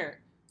my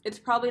hair, it's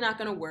probably not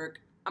gonna work,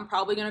 I'm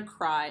probably gonna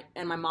cry,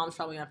 and my mom's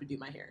probably gonna have to do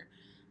my hair.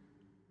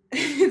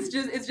 It's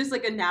just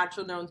like a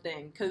natural known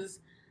thing,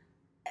 because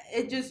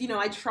it just, you know,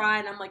 I try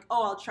and I'm like,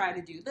 oh, I'll try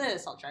to do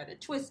this, I'll try to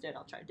twist it,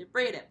 I'll try to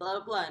braid it, blah,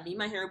 blah, blah. And me and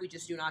my hair, we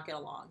just do not get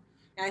along.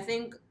 And I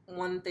think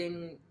one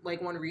thing,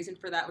 like one reason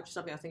for that, which is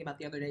something I was thinking about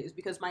the other day, is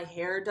because my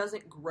hair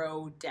doesn't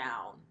grow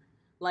down.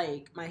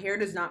 Like, my hair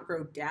does not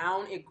grow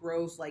down, it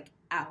grows like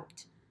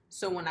out.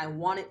 So when I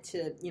want it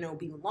to, you know,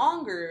 be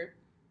longer,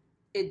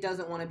 it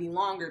doesn't want to be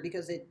longer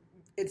because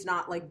it's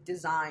not like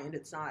designed,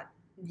 it's not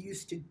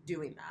used to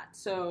doing that.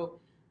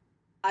 So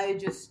I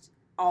just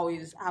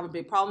always have a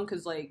big problem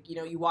because, like, you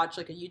know, you watch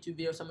like a YouTube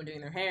video of someone doing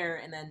their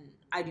hair, and then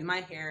I do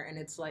my hair and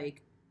it's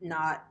like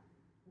not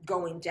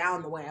going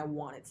down the way I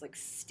want, it's like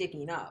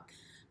sticking up.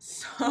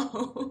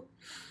 So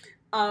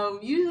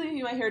usually me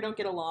and my hair don't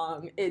get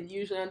along. It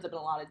usually ends up in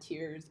a lot of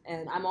tears,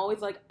 and I'm always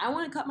like, I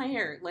want to cut my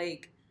hair.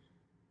 Like,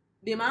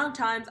 the amount of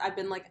times I've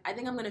been like, I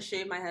think I'm gonna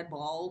shave my head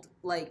bald,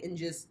 like, and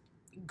just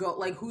go,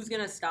 like, who's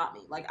gonna stop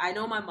me? Like, I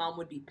know my mom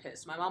would be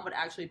pissed, my mom would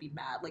actually be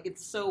mad. Like,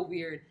 it's so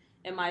weird.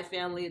 In my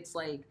family, it's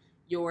like,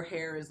 your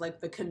hair is like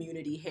the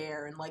community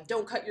hair, and like,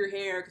 don't cut your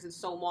hair because it's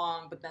so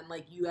long, but then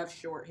like you have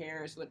short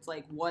hair, so it's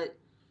like, what,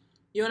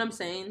 you know what I'm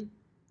saying?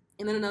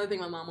 And then another thing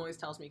my mom always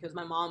tells me, because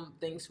my mom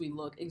thinks we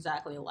look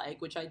exactly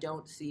alike, which I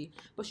don't see,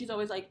 but she's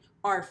always like,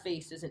 our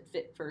face isn't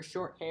fit for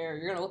short hair,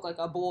 you're gonna look like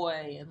a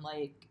boy. And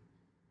like,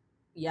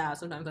 yeah,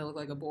 sometimes I look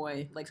like a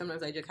boy, like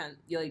sometimes I just can't,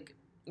 like,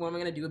 what am I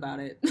gonna do about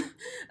it?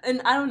 And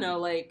I don't know,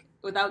 like,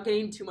 without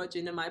getting too much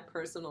into my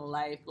personal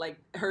life, like,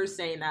 her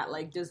saying that,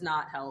 like, does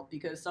not help,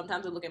 because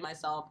sometimes I look at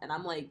myself and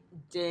I'm like,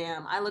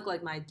 damn, I look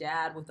like my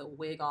dad with a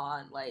wig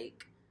on,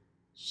 like,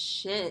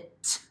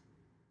 shit.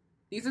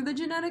 These are the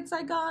genetics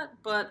I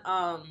got. But,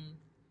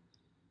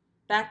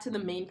 back to the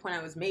main point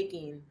I was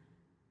making,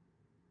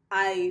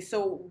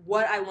 so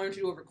what I learned to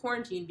do over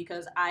quarantine,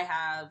 because I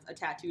have a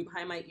tattoo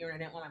behind my ear and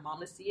I didn't want my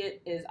mom to see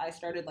it, is I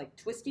started, like,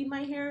 twisting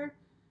my hair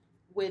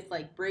with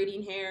like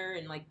braiding hair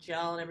and like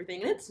gel and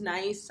everything, and it's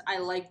nice. I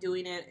like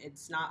doing it.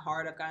 It's not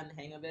hard. I've gotten the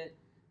hang of it.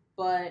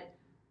 But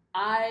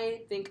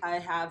I think I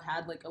have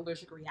had like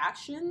allergic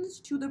reactions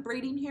to the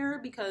braiding hair,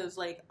 because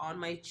like on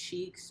my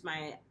cheeks,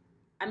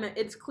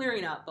 it's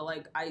clearing up, but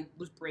like I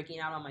was breaking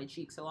out on my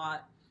cheeks a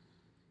lot.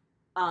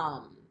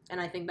 And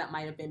I think that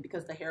might have been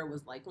because the hair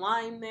was like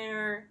lying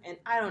there, and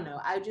I don't know.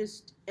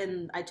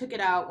 And I took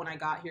it out when I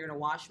got here to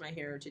wash my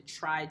hair to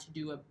try to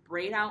do a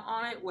braid out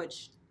on it,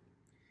 which,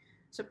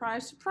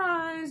 surprise,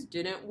 surprise,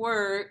 didn't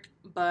work.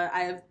 But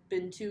I have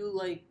been too,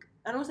 like,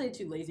 I don't want to say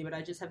too lazy, but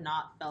I just have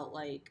not felt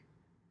like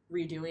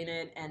redoing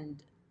it.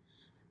 And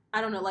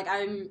I don't know, like,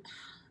 I don't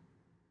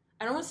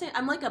want to say,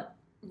 I'm like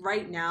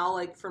right now,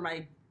 like, for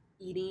my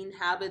eating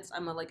habits,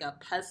 I'm like a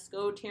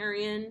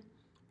pescatarian,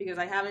 because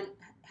I haven't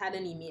had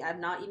any meat. I've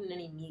not eaten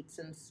any meat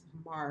since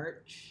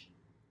March,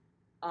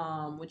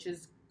 which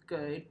is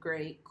good,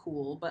 great,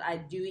 cool. But I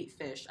do eat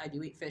fish.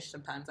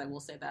 Sometimes, I will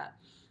say that.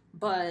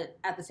 But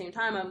at the same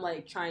time, I'm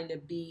like trying to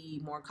be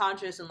more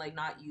conscious and like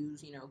not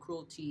use, you know,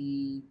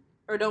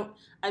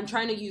 I'm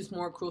trying to use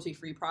more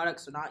cruelty-free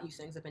products, so not use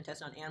things that have been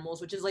tested on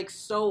animals, which is like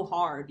so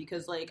hard,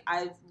 because like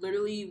I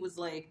literally was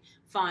like,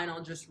 fine,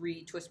 I'll just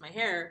retwist my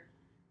hair,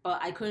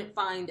 but I couldn't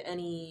find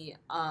any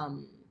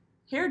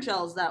hair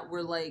gels that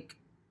were like,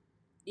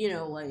 you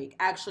know, like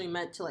actually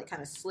meant to like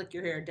kind of slick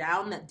your hair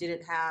down, that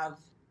didn't have,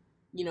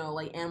 you know,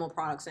 like animal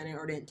products in it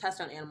or didn't test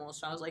on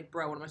animals. So I was like,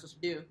 bro, what am I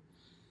supposed to do?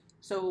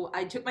 So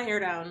I took my hair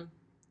down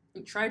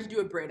and tried to do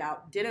a braid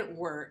out. Didn't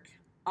work.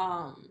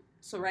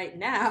 So right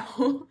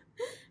now,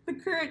 the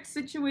current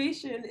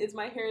situation is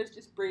my hair is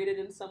just braided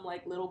in some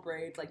like little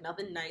braids, like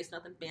nothing nice,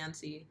 nothing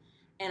fancy.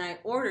 And I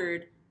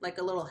ordered like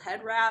a little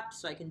head wrap,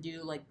 so I can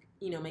do like,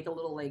 you know, make a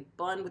little like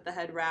bun with the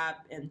head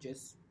wrap and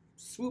just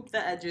swoop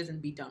the edges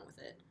and be done with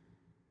it.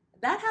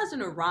 That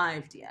hasn't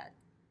arrived yet.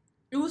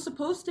 It was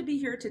supposed to be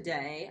here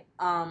today.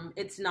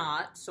 It's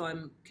not, so I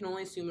can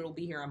only assume it'll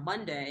be here on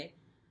Monday.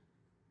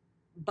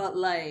 But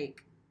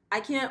like, I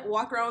can't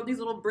walk around with these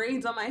little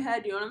braids on my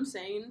head, you know what I'm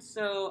saying?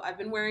 So I've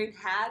been wearing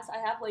hats. I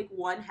have like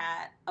one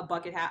hat, a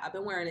bucket hat. I've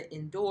been wearing it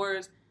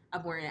indoors.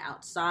 I'm wearing it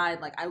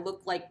outside. Like, I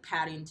look like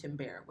Paddington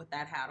Bear with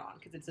that hat on,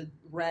 because it's a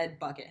red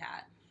bucket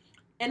hat.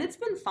 And it's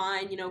been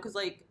fine, you know, because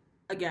like,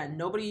 again,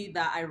 nobody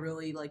that I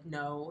really like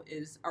know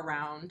is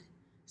around.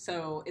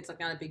 so it's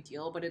like not a big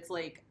deal. But it's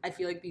like I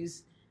feel like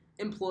these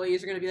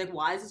employees are gonna be like,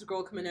 why is this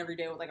girl coming every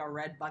day with like a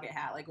red bucket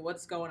hat? Like,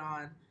 what's going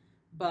on?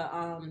 But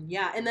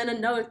yeah. And then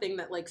another thing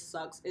that like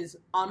sucks is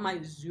on my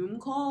Zoom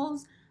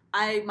calls,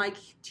 my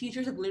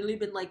teachers have literally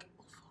been like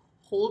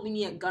holding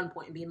me at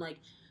gunpoint and being like,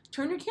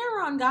 turn your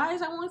camera on,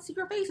 guys. I want to see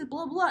your faces,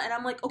 blah blah. And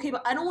I'm like, okay,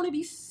 but I don't want to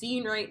be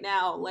seen right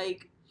now.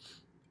 Like,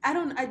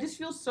 I just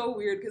feel so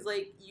weird because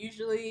like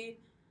usually,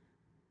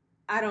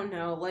 I don't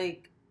know,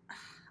 like.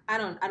 I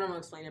don't know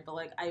explain it, but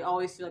like I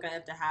always feel like I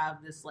have to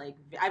have this like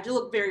I have to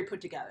look very put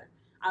together.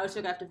 I always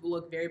feel like I have to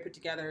look very put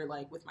together,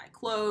 like with my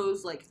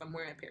clothes, like if I'm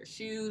wearing a pair of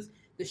shoes,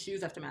 the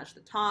shoes have to match the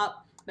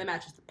top, that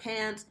matches the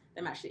pants,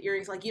 that match the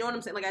earrings. Like, you know what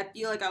I'm saying? Like, I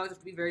feel like I always have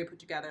to be very put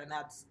together, and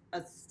that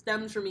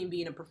stems from me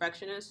being a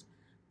perfectionist.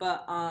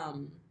 But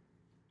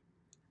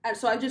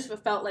so I just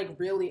felt like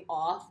really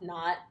off,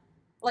 not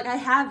like I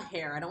have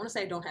hair. I don't want to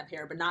say I don't have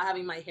hair, but not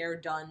having my hair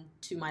done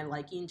to my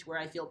liking to where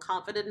I feel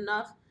confident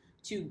enough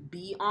to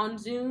be on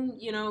Zoom,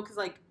 you know, because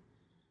like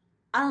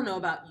I don't know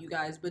about you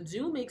guys, but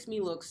Zoom makes me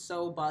look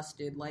so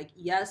busted. Like,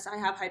 yes, I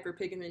have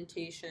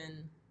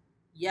hyperpigmentation.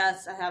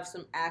 Yes, I have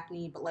some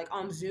acne, but like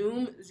on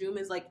Zoom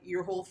is like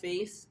your whole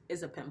face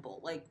is a pimple.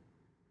 Like,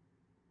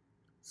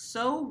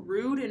 so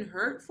rude and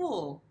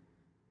hurtful.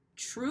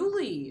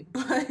 Truly.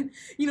 But,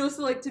 you know,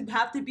 so like to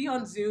have to be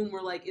on Zoom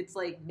where like it's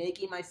like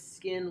making my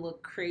skin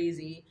look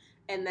crazy,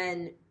 and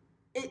then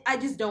I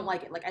just don't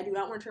like it. Like, I do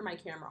not want to turn my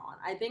camera on.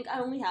 I think I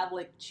only have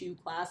like 2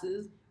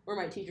 classes where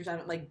my teachers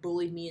haven't like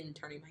bullied me into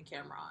turning my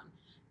camera on.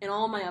 In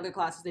all my other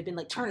classes, they've been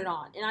like, turn it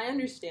on. And I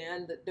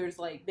understand that there's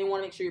like, they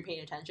want to make sure you're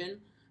paying attention.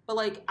 But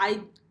like,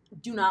 I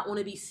do not want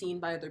to be seen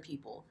by other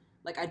people.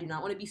 Like, I do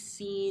not want to be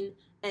seen.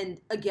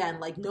 And again,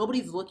 like,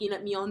 nobody's looking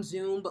at me on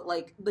Zoom, but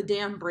like the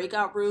damn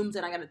breakout rooms,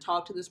 and I got to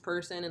talk to this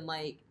person, and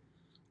like,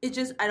 it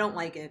just, I don't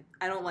like it.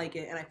 I don't like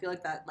it. And I feel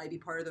like that might be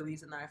part of the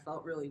reason that I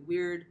felt really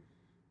weird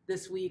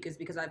this week, is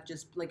because I've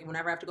just, like,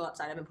 whenever I have to go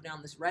outside, I've been putting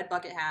on this red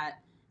bucket hat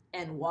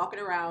and walking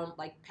around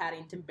like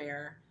Paddington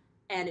Bear,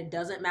 and it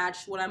doesn't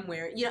match what I'm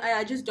wearing. You know,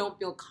 I just don't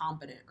feel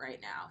confident right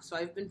now. So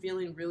I've been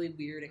feeling really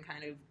weird and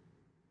kind of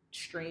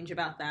strange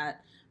about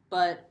that.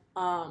 But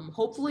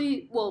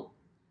hopefully, well,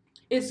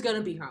 it's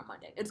gonna be here on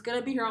Monday. It's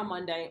gonna be here on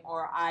Monday,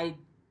 or I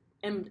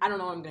don't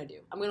know what I'm gonna do.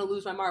 I'm gonna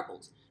lose my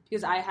marbles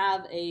because I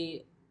have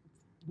a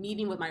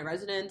meeting with my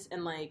residents,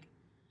 and like,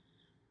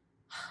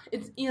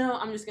 it's, you know,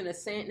 I'm just gonna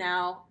say it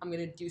now. I'm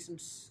gonna do some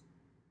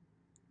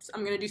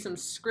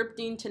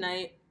scripting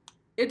tonight.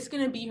 It's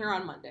gonna be here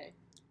on Monday.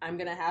 I'm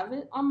gonna have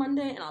it on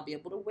Monday, and I'll be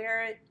able to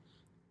wear it.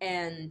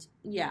 And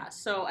yeah,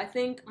 so I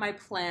think my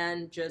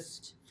plan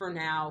just for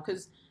now,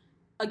 because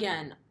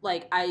again,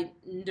 like,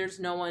 there's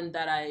no one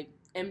that I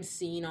am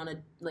seeing on a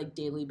like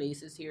daily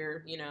basis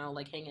here, you know,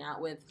 like hanging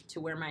out with, to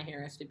where my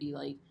hair has to be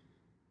like,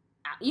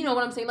 you know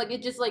what I'm saying? Like,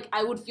 it just, like,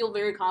 I would feel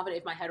very confident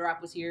if my head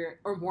wrap was here,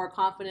 or more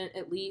confident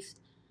at least.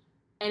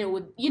 And it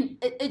would, you know,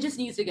 it just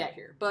needs to get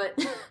here. But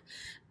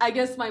I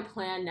guess my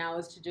plan now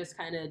is to just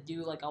kind of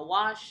do like a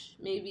wash,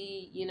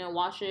 maybe, you know,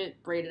 wash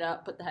it, braid it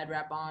up, put the head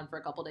wrap on for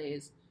a couple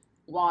days,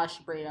 wash,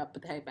 braid up,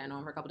 put the headband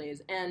on for a couple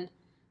days. And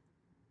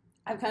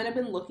I've kind of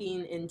been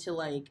looking into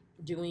like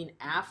doing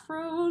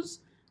afros,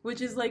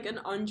 which is like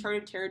an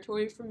uncharted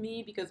territory for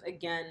me, because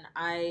again,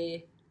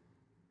 I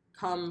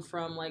come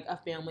from like a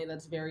family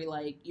that's very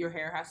like, your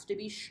hair has to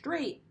be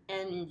straight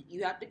and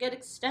you have to get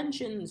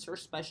extensions for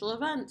special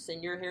events,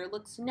 and your hair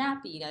looks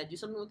nappy, you gotta do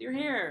something with your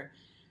hair,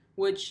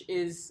 which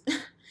is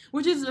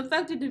which has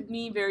affected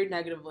me very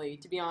negatively,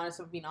 to be honest,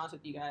 if I'm being honest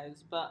with you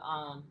guys. But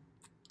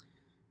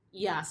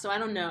yeah, so I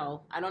don't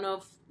know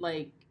if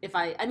like, if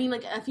I mean,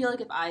 like, I feel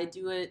like if I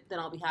do it, then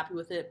I'll be happy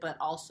with it, but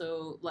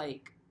also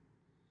like,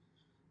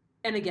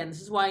 and again,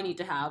 this is why I need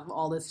to have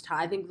all this time.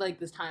 I think like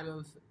this time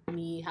of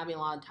me having a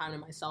lot of time to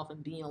myself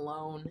and being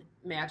alone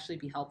may actually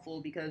be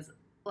helpful, because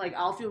like,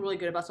 I'll feel really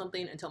good about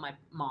something until my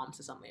mom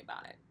says something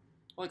about it.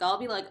 Like, I'll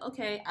be like,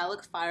 okay, I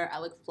look fire, I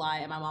look fly,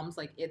 and my mom's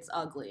like, it's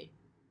ugly.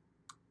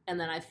 And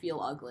then I feel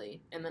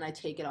ugly, and then I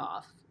take it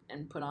off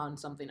and put on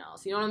something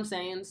else. You know what I'm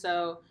saying?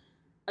 So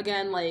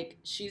again, like,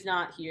 she's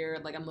not here.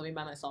 Like, I'm living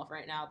by myself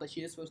right now, but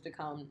she is supposed to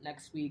come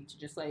next week to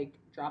just like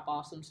drop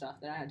off some stuff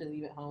that I had to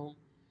leave at home.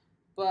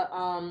 But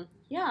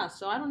yeah,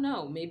 so I don't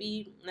know.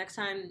 Maybe next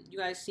time you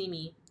guys see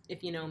me,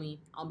 if you know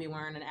me, I'll be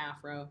wearing an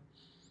afro.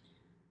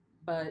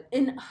 But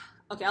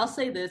okay, I'll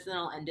say this and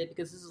I'll end it,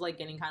 because this is like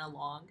getting kind of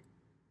long.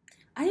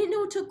 I didn't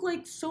know it took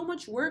like so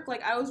much work.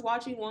 Like, I was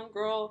watching one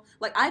girl,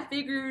 like, I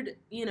figured,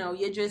 you know,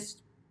 you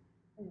just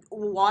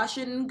wash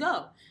it and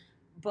go.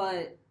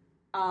 But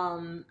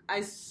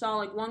I saw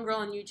like one girl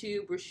on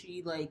YouTube where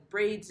she like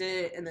braids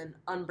it and then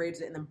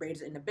unbraids it and then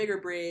braids it into bigger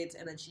braids,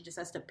 and then she just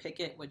has to pick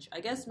it, which I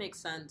guess makes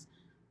sense.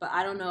 But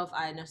I don't know if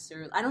I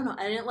necessarily, I don't know,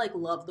 I didn't like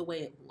love the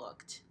way it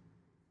looked.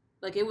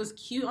 Like, it was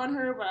cute on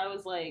her, but I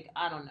was like,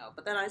 I don't know.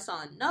 But then I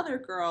saw another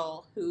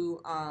girl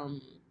who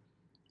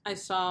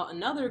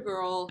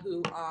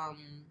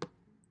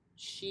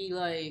she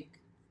like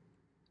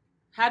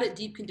had it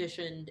deep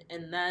conditioned,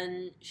 and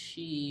then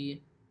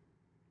she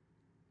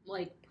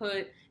like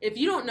put, if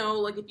you don't know,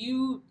 like, if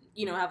you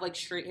you know, have like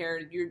straight hair,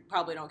 you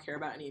probably don't care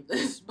about any of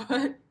this,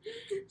 but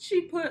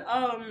she put,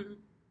 oh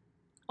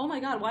my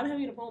god, why am I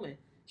having a moment?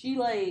 She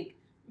like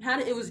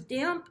had it was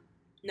damp,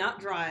 not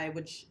dry,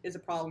 which is a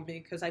problem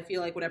because I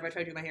feel like whenever I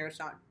try to do my hair, it's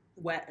not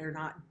wet or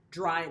not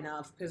dry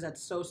enough because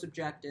that's so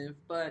subjective.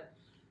 But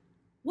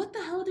what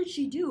the hell did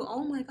she do?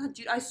 Oh my god,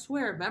 dude, I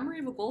swear, memory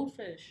of a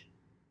goldfish.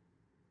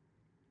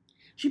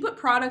 She put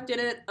product in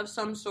it of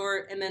some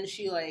sort, and then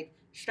she like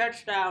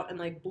stretched out and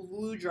like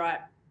blow dried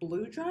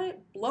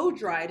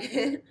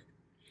it.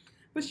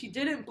 But she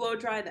didn't blow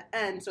dry the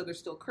end, so they're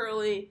still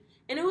curly.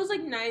 And it was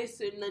like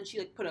nice, and then she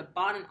like put a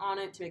bonnet on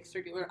it to make it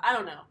circular. I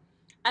don't know.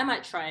 I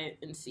might try it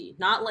and see.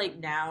 Not like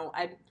now.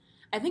 I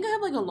think I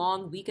have like a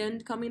long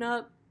weekend coming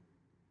up.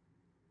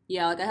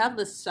 Yeah, like I have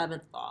the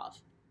 7th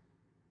off.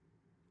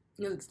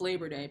 Because it's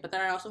Labor Day, but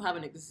then I also have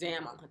an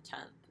exam on the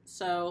 10th.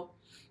 So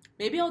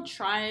maybe I'll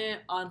try it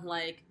on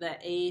like the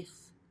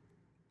 8th.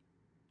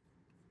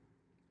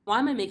 Why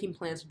am I making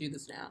plans to do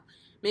this now?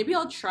 Maybe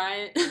I'll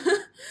try it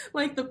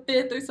like the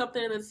 5th or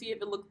something and then see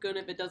if it looks good.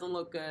 If it doesn't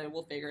look good,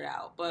 we'll figure it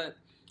out. But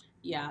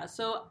yeah,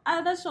 so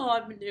that's all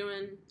I've been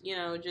doing. You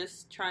know,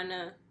 just trying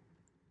to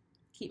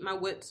keep my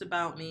wits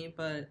about me.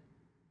 But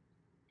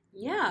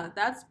yeah,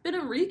 that's been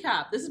a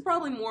recap. This is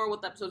probably more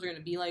what the episodes are going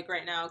to be like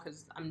right now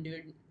because I'm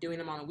doing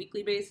them on a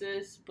weekly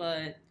basis.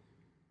 But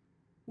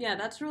yeah,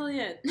 that's really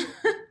it.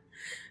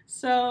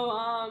 So,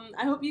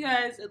 I hope you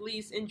guys at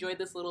least enjoyed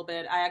this little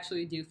bit. I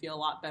actually do feel a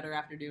lot better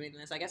after doing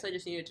this. I guess I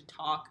just needed to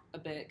talk a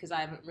bit because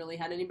I haven't really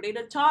had anybody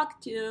to talk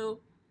to.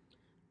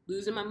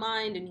 Losing my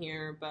mind in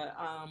here. But,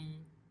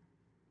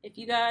 if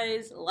you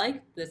guys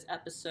liked this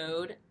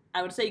episode,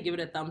 I would say give it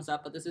a thumbs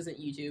up, but this isn't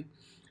YouTube.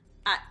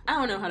 I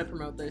don't know how to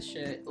promote this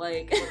shit.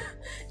 Like,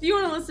 if you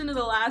want to listen to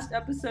the last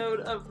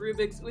episode of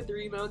Rubik's with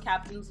Remo,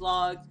 Captain's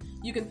Log,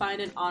 you can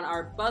find it on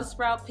our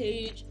Buzzsprout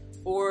page,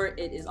 or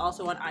it is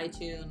also on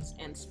iTunes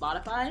and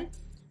Spotify.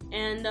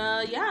 And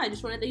yeah, I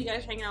just want to thank you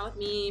guys for hanging out with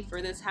me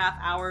for this half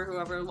hour,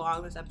 however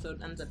long this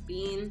episode ends up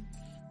being.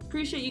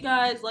 Appreciate you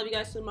guys, love you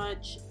guys so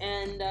much,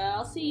 and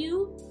I'll see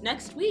you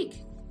next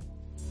week.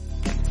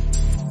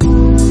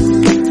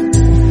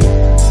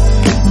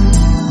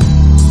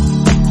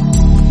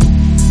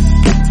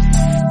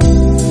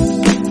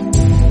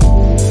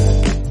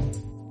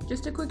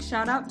 Just a quick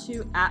shout out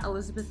to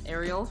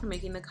 @ElizabethAriel for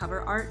making the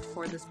cover art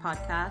for this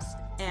podcast,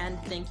 and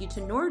thank you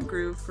to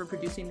Nordgroove for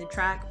producing the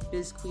track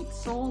Biscuit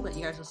Soul that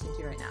you guys are listening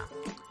to right now.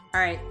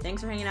 Alright,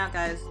 thanks for hanging out,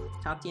 guys.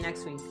 Talk to you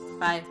next week.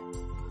 Bye.